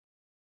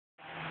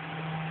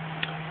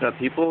What's up,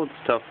 people? It's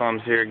Tough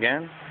Thumbs here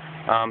again.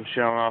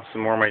 Showing off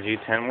some more of my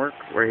G10 work.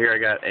 Right here I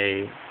got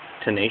a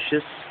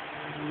Tenacious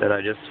that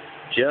I just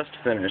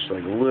finished,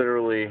 like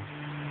literally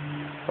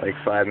like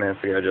 5 minutes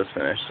ago I just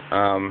finished.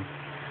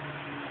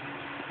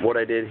 What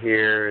I did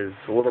here is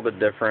a little bit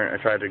different.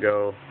 I tried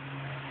to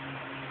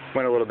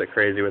went a little bit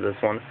crazy with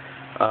this one.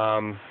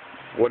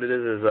 What it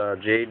is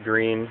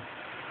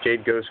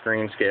jade ghost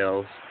green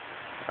scales,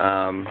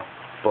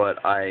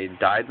 but I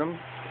dyed them.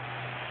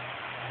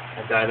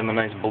 I dyed them a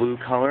nice blue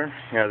color.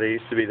 They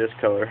used to be this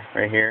color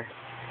right here.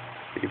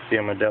 You can see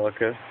on my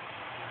Delica.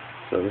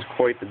 So there's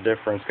quite the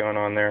difference going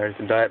on there. You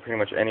can dye it pretty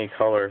much any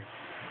color,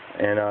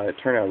 and it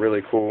turned out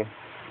really cool.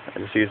 I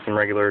just used some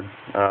regular,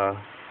 I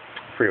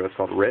forget what it's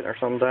called, RIT or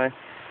something dye.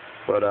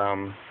 But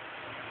I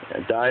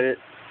dyed it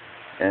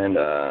and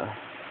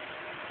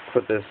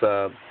put this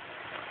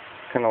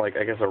kind of like,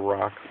 I guess, a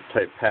rock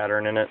type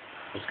pattern in it.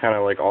 Just kind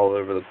of like all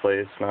over the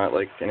place, not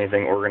like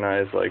anything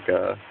organized like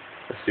the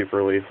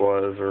Super Leaf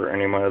was or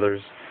any of my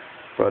others.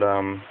 But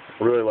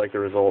really like the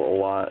result a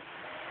lot.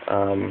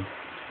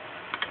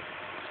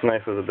 This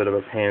knife was a bit of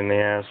a pain in the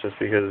ass just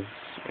because,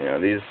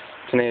 these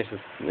Tenacious,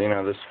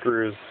 the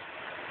screws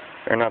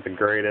are not the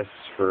greatest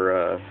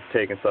for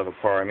taking stuff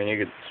apart. I mean, you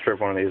could strip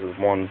one of these with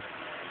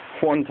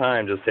one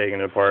time just taking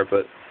it apart,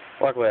 but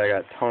luckily I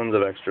got tons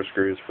of extra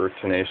screws for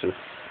Tenacious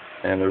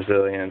and the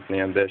Resilient and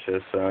the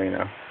Ambitious,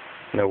 so,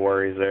 no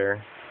worries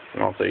there.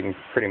 And also you can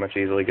pretty much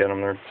easily get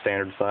them, they're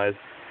standard size.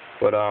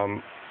 But,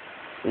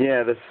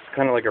 yeah, this is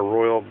kind of like a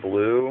royal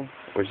blue,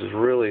 which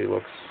really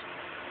looks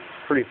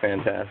pretty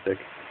fantastic.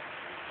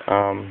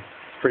 It's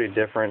pretty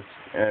different.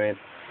 I mean,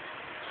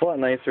 it's a lot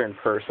nicer in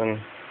person,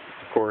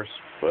 of course,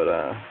 but,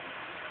 as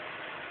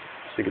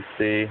you can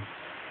see,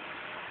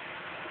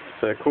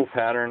 it's a cool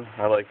pattern.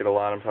 I like it a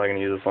lot. I'm probably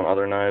going to use this on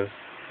other knives.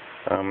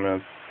 I'm going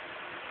to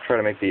try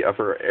to make the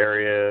upper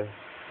area,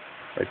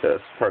 like this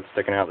part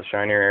sticking out, the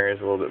shinier areas,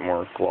 a little bit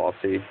more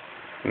glossy,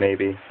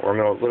 maybe, or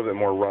a little bit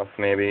more rough,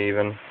 maybe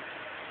even.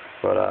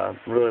 But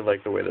really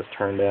like the way this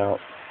turned out.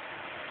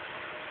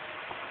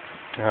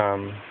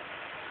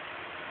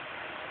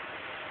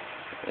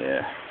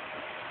 Yeah,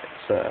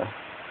 it's a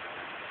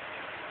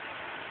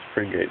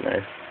pretty great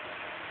knife.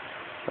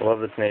 I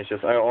love the Tenacious.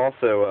 I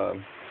also,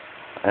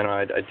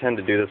 I tend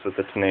to do this with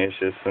the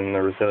Tenacious and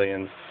the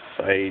Resilience.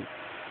 I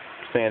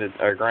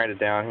grind it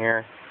down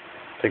here,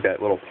 take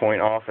that little point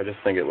off. I just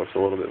think it looks a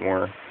little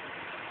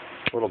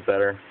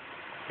better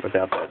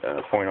without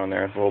that point on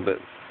there. It's a little bit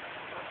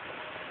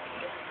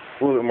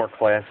more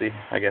classy,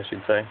 I guess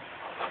you'd say.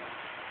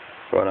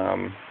 But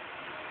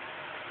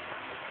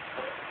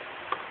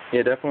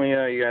yeah, definitely,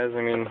 you guys.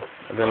 I mean,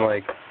 I've been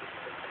like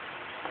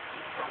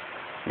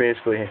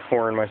basically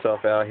whoring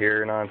myself out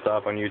here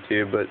nonstop on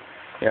YouTube, but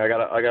I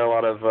got a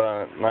lot of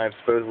knives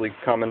supposedly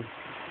coming,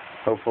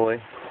 hopefully,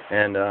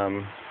 and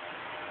a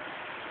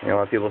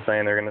lot of people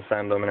saying they're going to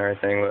send them and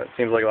everything, but it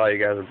seems like a lot of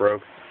you guys are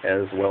broke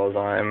as well as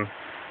I am,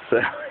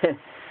 so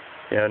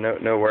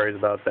no worries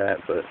about that.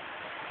 But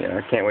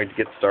I can't wait to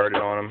get started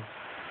on them.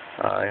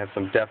 I have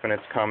some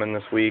definites coming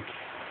this week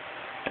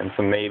and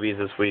some maybes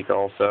this week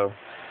also.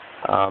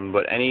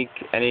 But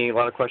a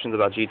lot of questions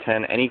about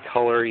G10. Any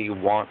color you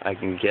want, I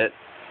can get.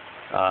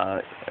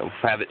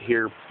 Have it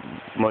here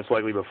most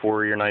likely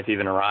before your knife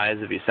even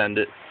arrives if you send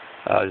it,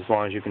 as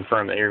long as you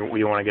confirm that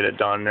you want to get it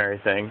done and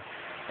everything.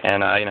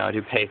 And I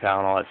do PayPal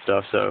and all that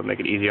stuff, so make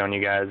it easy on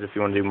you guys if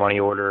you want to do money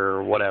order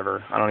or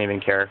whatever. I don't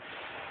even care.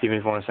 Even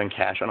if you want to send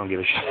cash, I don't give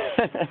a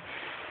shit.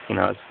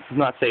 It's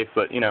not safe,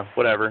 but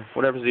whatever.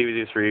 Whatever's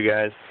easiest for you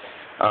guys.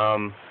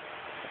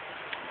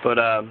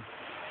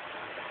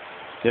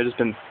 Just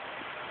been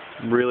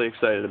really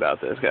excited about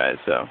this, guys.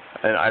 So,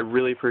 and I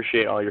really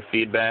appreciate all your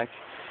feedback.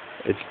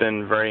 It's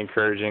been very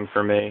encouraging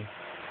for me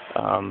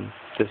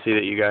to see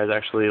that you guys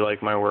actually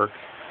like my work,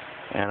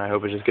 and I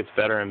hope it just gets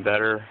better and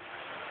better.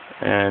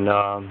 And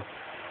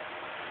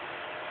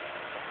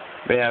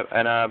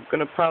and I'm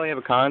gonna probably have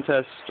a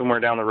contest somewhere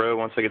down the road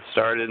once I get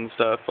started and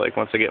stuff. Like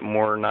once I get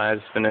more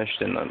knives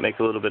finished and make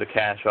a little bit of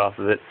cash off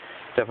of it.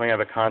 Definitely have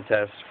a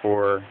contest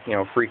for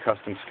free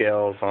custom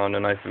scales on a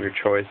knife of your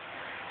choice.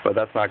 But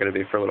that's not going to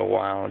be for a little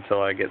while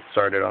until I get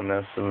started on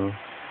this, and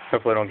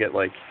hopefully I don't get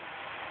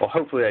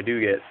hopefully I do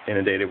get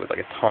inundated with like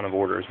a ton of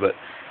orders. But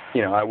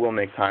I will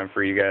make time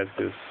for you guys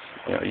because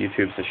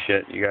YouTube's the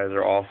shit. You guys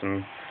are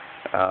awesome.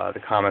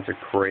 The comments are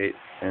great,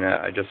 and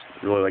I just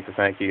really like to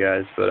thank you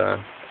guys. But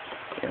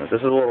this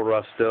is a little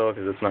rough still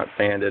because it's not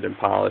sanded and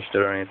polished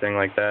or anything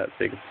like that.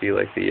 So you can see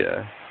like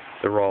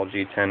the raw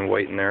G10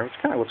 white in there, which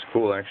kind of looks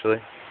cool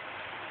actually.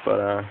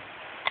 But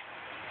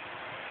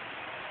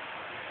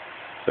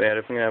so yeah,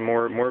 definitely have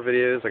more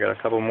videos. I got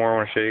a couple more I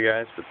want to show you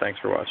guys, but thanks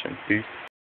for watching. Peace.